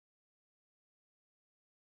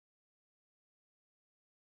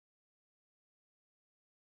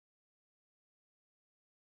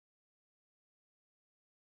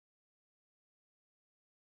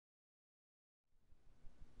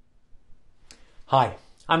Hi,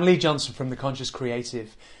 I'm Lee Johnson from The Conscious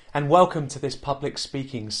Creative, and welcome to this public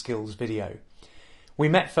speaking skills video. We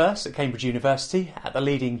met first at Cambridge University at the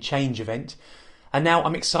Leading Change event, and now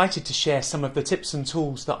I'm excited to share some of the tips and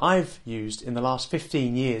tools that I've used in the last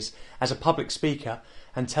 15 years as a public speaker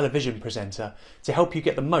and television presenter to help you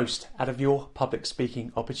get the most out of your public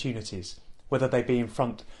speaking opportunities, whether they be in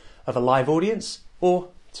front of a live audience or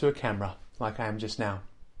to a camera like I am just now.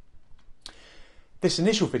 This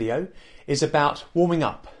initial video is about warming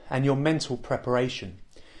up and your mental preparation.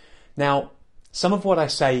 Now, some of what I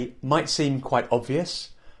say might seem quite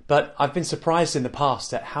obvious, but I've been surprised in the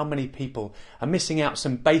past at how many people are missing out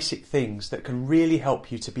some basic things that can really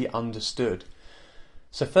help you to be understood.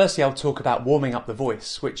 So firstly, I'll talk about warming up the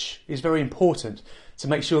voice, which is very important to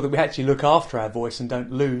make sure that we actually look after our voice and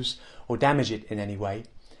don't lose or damage it in any way.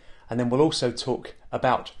 And then we'll also talk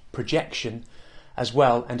about projection as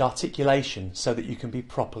well and articulation so that you can be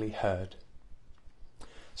properly heard.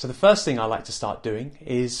 So the first thing I like to start doing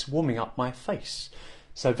is warming up my face.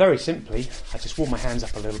 So very simply, I just warm my hands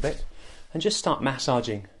up a little bit and just start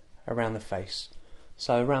massaging around the face.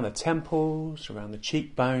 So around the temples, around the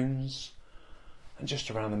cheekbones, and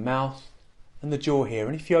just around the mouth and the jaw here.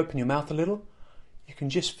 And if you open your mouth a little, you can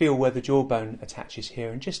just feel where the jawbone attaches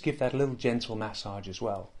here and just give that a little gentle massage as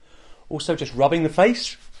well. Also just rubbing the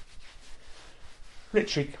face,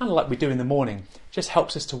 literally kind of like we do in the morning, just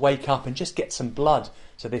helps us to wake up and just get some blood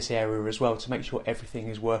to this area as well to make sure everything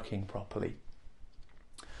is working properly.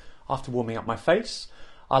 After warming up my face,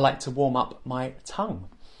 I like to warm up my tongue.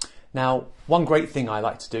 Now, one great thing I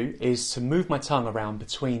like to do is to move my tongue around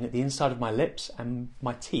between the inside of my lips and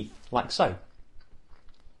my teeth, like so.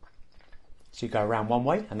 So you go around one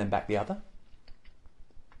way and then back the other.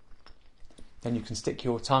 Then you can stick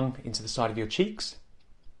your tongue into the side of your cheeks.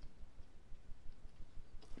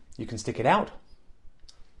 You can stick it out,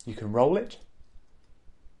 you can roll it,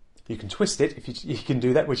 you can twist it if you can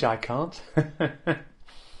do that, which I can't. And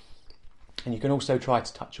you can also try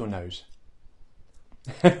to touch your nose,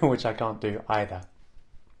 which I can't do either.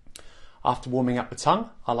 After warming up the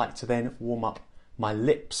tongue, I like to then warm up my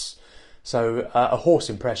lips. So a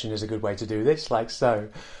horse impression is a good way to do this, like so.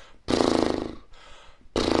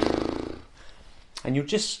 And you'll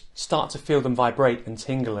just start to feel them vibrate and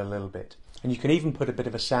tingle a little bit. And you can even put a bit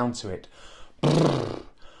of a sound to it.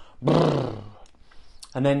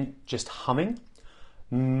 And then just humming.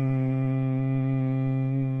 And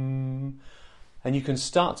you can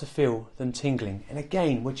start to feel them tingling. And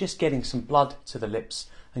again, we're just getting some blood to the lips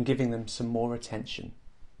and giving them some more attention.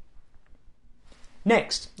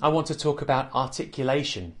 Next, I want to talk about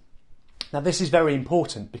articulation. Now, this is very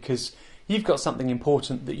important because you've got something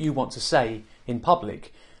important that you want to say in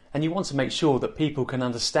public, and you want to make sure that people can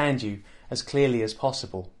understand you as clearly as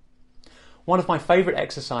possible. One of my favourite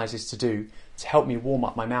exercises to do to help me warm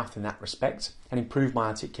up my mouth in that respect and improve my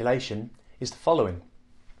articulation is the following.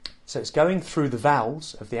 So it's going through the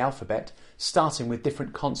vowels of the alphabet, starting with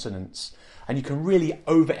different consonants, and you can really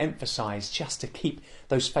overemphasise just to keep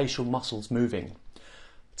those facial muscles moving.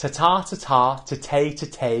 Ta-ta, ta-ta, ta-tay,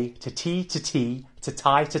 ta-tay, ta-tee, ta-tee,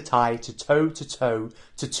 ta-tie, ta-tie, to-toe, to-toe,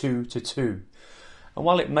 to-two, to-two. And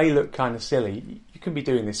while it may look kind of silly, you can be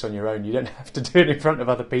doing this on your own. You don't have to do it in front of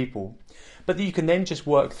other people. But you can then just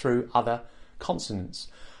work through other consonants.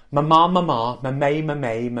 Ma-ma, ma-ma, ma-may,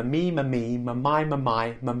 ma-may, ma-me, ma-me, ma-my,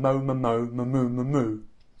 ma-my, ma-mo, ma-mo, ma-moo, ma-moo.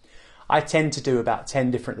 I tend to do about 10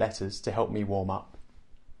 different letters to help me warm up.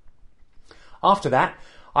 After that,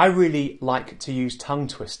 I really like to use tongue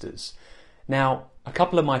twisters. Now, a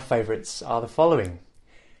couple of my favourites are the following.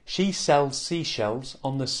 She sells seashells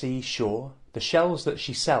on the seashore. The shells that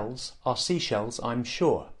she sells are seashells, I'm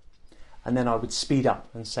sure. And then I would speed up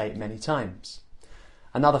and say it many times.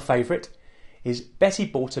 Another favourite is Betty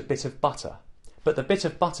bought a bit of butter, but the bit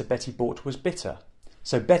of butter Betty bought was bitter.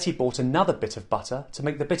 So Betty bought another bit of butter to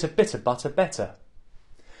make the bit of bitter butter better.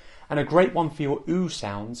 And a great one for your ooh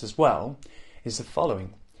sounds as well is the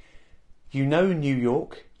following. You know New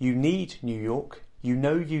York, you need New York, you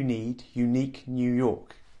know you need unique New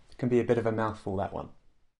York. It can be a bit of a mouthful, that one.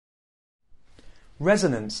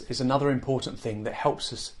 Resonance is another important thing that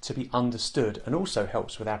helps us to be understood and also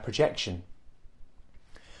helps with our projection.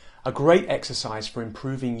 A great exercise for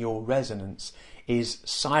improving your resonance is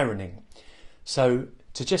sirening. So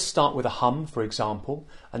to just start with a hum, for example,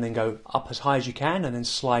 and then go up as high as you can and then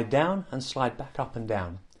slide down and slide back up and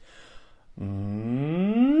down.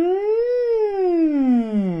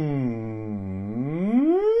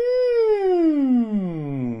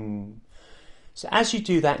 So as you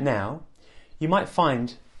do that now, you might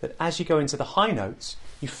find that as you go into the high notes,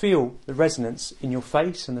 you feel the resonance in your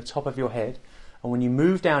face and the top of your head, And when you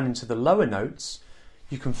move down into the lower notes,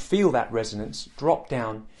 you can feel that resonance drop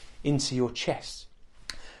down into your chest.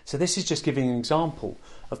 So this is just giving an example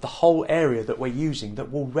of the whole area that we're using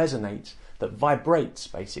that will resonate, that vibrates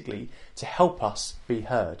basically, to help us be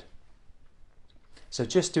heard. So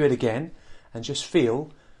just do it again and just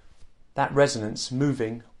feel that resonance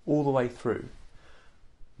moving all the way through.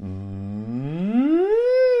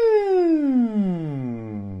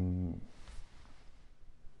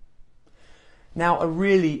 Now, a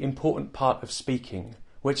really important part of speaking,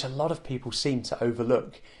 which a lot of people seem to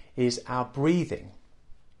overlook, is our breathing.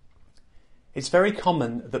 It's very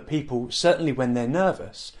common that people, certainly when they're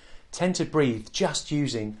nervous, tend to breathe just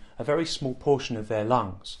using a very small portion of their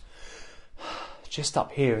lungs. Just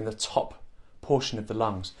up here in the top portion of the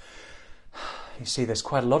lungs. You see there's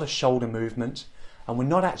quite a lot of shoulder movement, and we're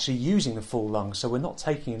not actually using the full lungs, so we're not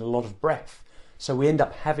taking in a lot of breath. So we end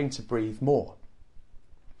up having to breathe more.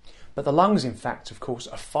 But the lungs, in fact, of course,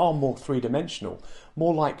 are far more three-dimensional,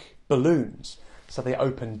 more like balloons. So they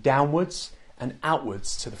open downwards and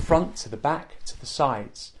outwards, to the front, to the back, to the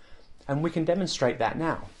sides. And we can demonstrate that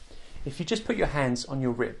now. If you just put your hands on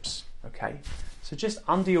your ribs, okay? So just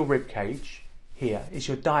under your rib cage, here, is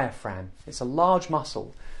your diaphragm. It's a large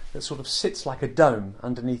muscle that sort of sits like a dome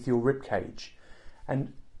underneath your rib cage.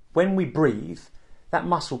 And when we breathe, that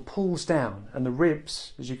muscle pulls down, and the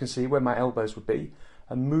ribs, as you can see where my elbows would be,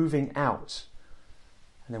 are moving out.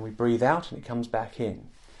 And then we breathe out and it comes back in.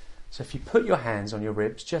 So if you put your hands on your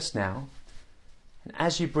ribs just now, and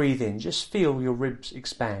as you breathe in, just feel your ribs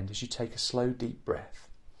expand as you take a slow, deep breath.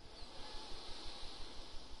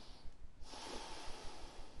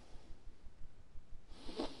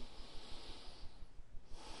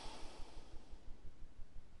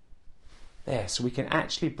 There, so we can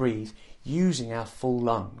actually breathe using our full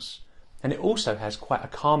lungs. And it also has quite a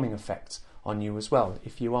calming effect on you as well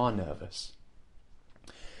if you are nervous.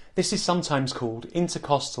 This is sometimes called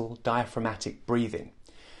intercostal diaphragmatic breathing.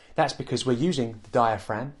 That's because we're using the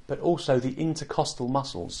diaphragm, but also the intercostal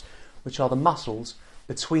muscles, which are the muscles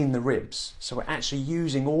between the ribs. So we're actually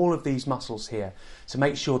using all of these muscles here to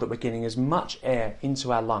make sure that we're getting as much air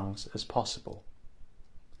into our lungs as possible.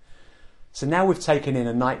 So now we've taken in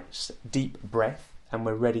a nice deep breath and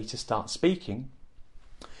we're ready to start speaking.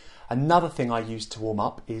 Another thing I use to warm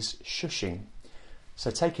up is shushing. So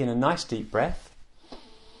take in a nice deep breath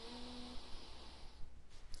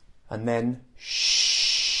and then shh.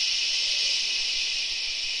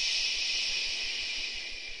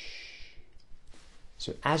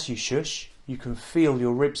 So as you shush, you can feel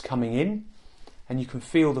your ribs coming in and you can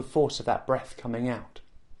feel the force of that breath coming out.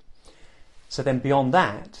 So then beyond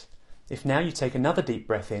that, if now you take another deep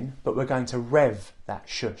breath in, but we're going to rev that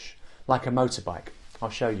shush like a motorbike. I'll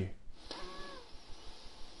show you.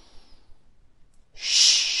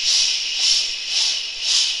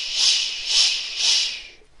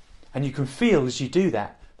 And you can feel as you do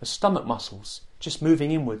that, the stomach muscles just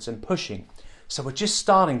moving inwards and pushing. So we're just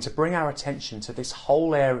starting to bring our attention to this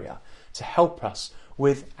whole area to help us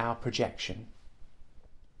with our projection.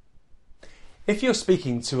 If you're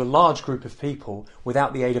speaking to a large group of people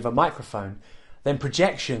without the aid of a microphone, then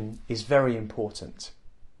projection is very important.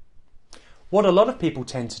 What a lot of people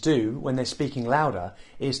tend to do when they're speaking louder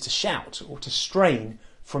is to shout or to strain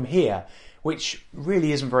from here, which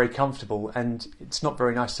really isn't very comfortable and it's not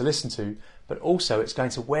very nice to listen to, but also it's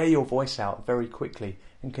going to wear your voice out very quickly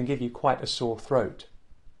and can give you quite a sore throat.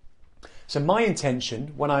 So my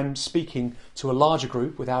intention when I'm speaking to a larger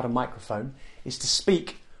group without a microphone is to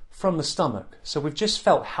speak from the stomach. So we've just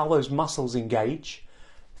felt how those muscles engage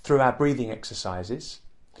through our breathing exercises.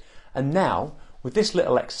 And now, with this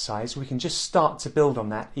little exercise, we can just start to build on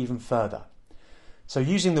that even further. So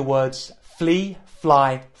using the words flee,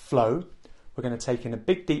 fly, flow, we're going to take in a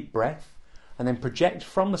big deep breath and then project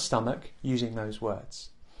from the stomach using those words.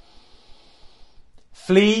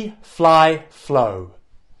 Flee, fly, flow.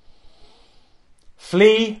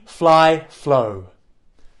 Flee, fly, flow.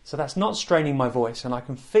 So that's not straining my voice, and I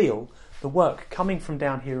can feel the work coming from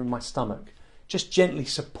down here in my stomach, just gently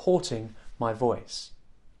supporting my voice.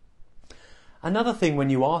 Another thing when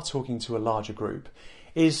you are talking to a larger group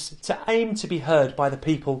is to aim to be heard by the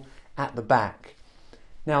people at the back.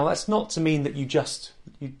 Now that's not to mean that you just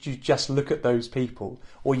look at those people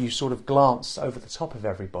or you sort of glance over the top of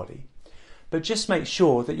everybody, but just make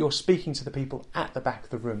sure that you're speaking to the people at the back of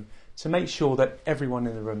the room to make sure that everyone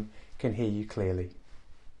in the room can hear you clearly.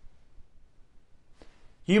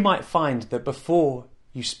 You might find that before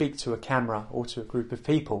you speak to a camera or to a group of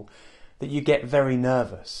people that you get very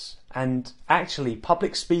nervous, and actually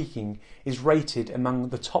public speaking is rated among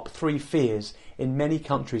the top 3 fears in many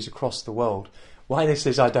countries across the world, Why this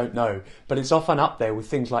is, I don't know, but it's often up there with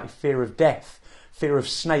things like fear of death, fear of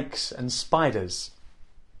snakes and spiders.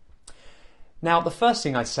 Now, the first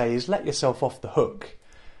thing I say is let yourself off the hook.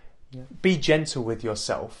 Be gentle with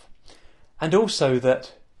yourself, and also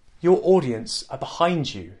that your audience are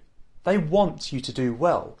behind you. They want you to do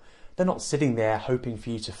well. They're not sitting there hoping for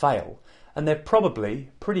you to fail, and they're probably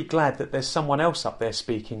pretty glad that there's someone else up there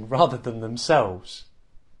speaking rather than themselves.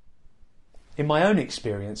 In my own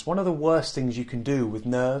experience, one of the worst things you can do with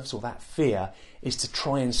nerves or that fear is to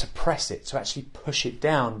try and suppress it, to actually push it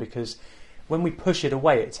down, because when we push it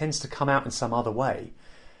away, it tends to come out in some other way.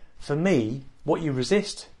 For me, what you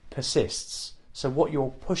resist persists. So what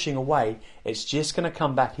you're pushing away, it's just going to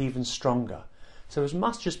come back even stronger. So as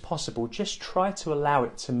much as possible, just try to allow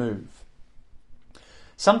it to move.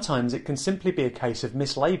 Sometimes it can simply be a case of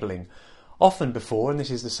mislabeling. Often before, and this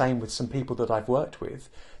is the same with some people that I've worked with,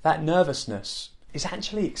 that nervousness is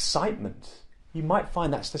actually excitement. You might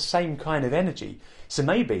find that's the same kind of energy. So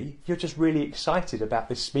maybe you're just really excited about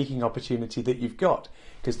this speaking opportunity that you've got,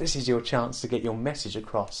 because this is your chance to get your message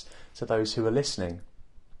across to those who are listening.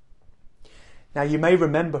 Now, you may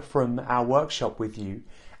remember from our workshop with you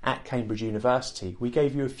at Cambridge University, we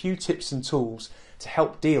gave you a few tips and tools to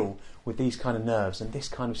help deal with these kind of nerves and this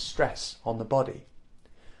kind of stress on the body.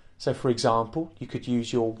 So, for example, you could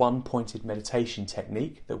use your one-pointed meditation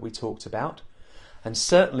technique that we talked about. And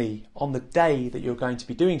certainly on the day that you're going to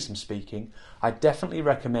be doing some speaking, I definitely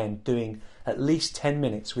recommend doing at least 10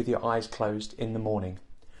 minutes with your eyes closed in the morning.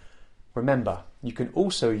 Remember, you can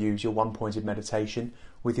also use your one-pointed meditation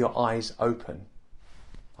with your eyes open.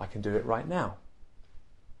 I can do it right now.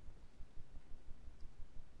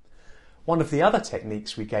 One of the other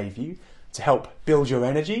techniques we gave you to help build your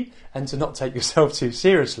energy and to not take yourself too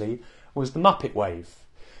seriously was the Muppet wave.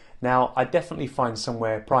 Now, I definitely find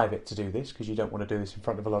somewhere private to do this because you don't want to do this in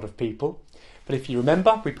front of a lot of people. But if you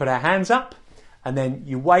remember, we put our hands up and then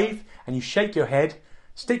you wave and you shake your head,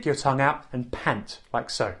 stick your tongue out and pant like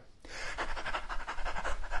so.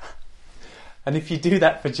 And if you do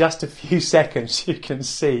that for just a few seconds, you can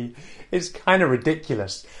see it's kind of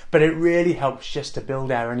ridiculous, but it really helps just to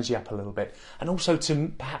build our energy up a little bit and also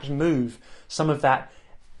to perhaps move some of that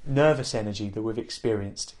nervous energy that we've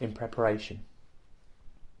experienced in preparation.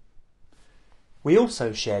 We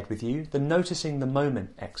also shared with you the Noticing the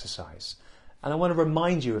Moment exercise, and I want to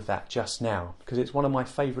remind you of that just now because it's one of my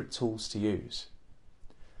favourite tools to use.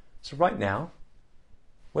 So right now,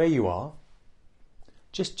 where you are,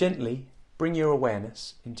 just gently bring your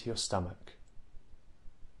awareness into your stomach.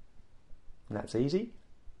 And that's easy.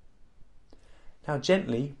 Now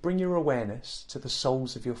gently bring your awareness to the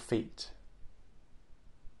soles of your feet.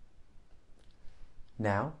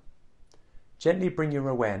 Now, gently bring your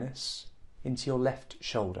awareness into your left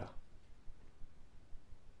shoulder.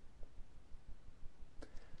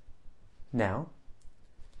 Now,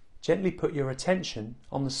 gently put your attention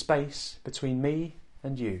on the space between me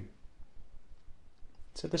and you.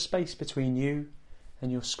 So the space between you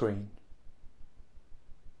and your screen.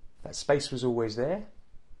 That space was always there.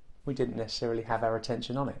 We didn't necessarily have our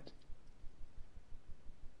attention on it.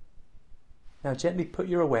 Now gently put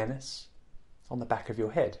your awareness on the back of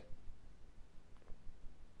your head.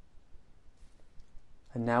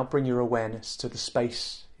 And now bring your awareness to the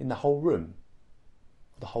space in the whole room,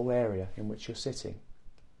 the whole area in which you're sitting.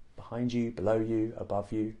 Behind you, below you,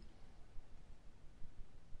 above you.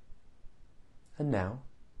 And now,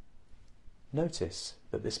 notice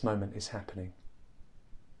that this moment is happening.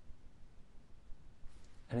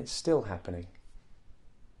 And it's still happening.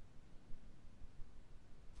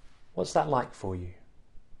 What's that like for you?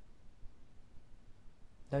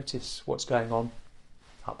 Notice what's going on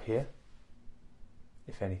up here,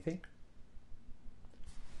 if anything.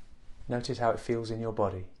 Notice how it feels in your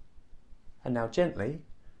body. And now gently,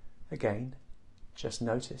 again, just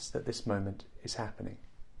notice that this moment is happening.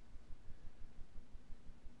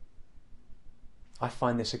 I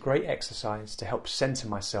find this a great exercise to help centre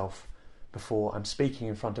myself before I'm speaking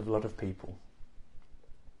in front of a lot of people.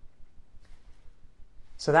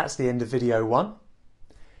 So that's the end of video 1.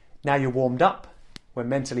 Now you're warmed up, we're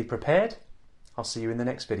mentally prepared. I'll see you in the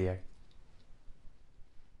next video.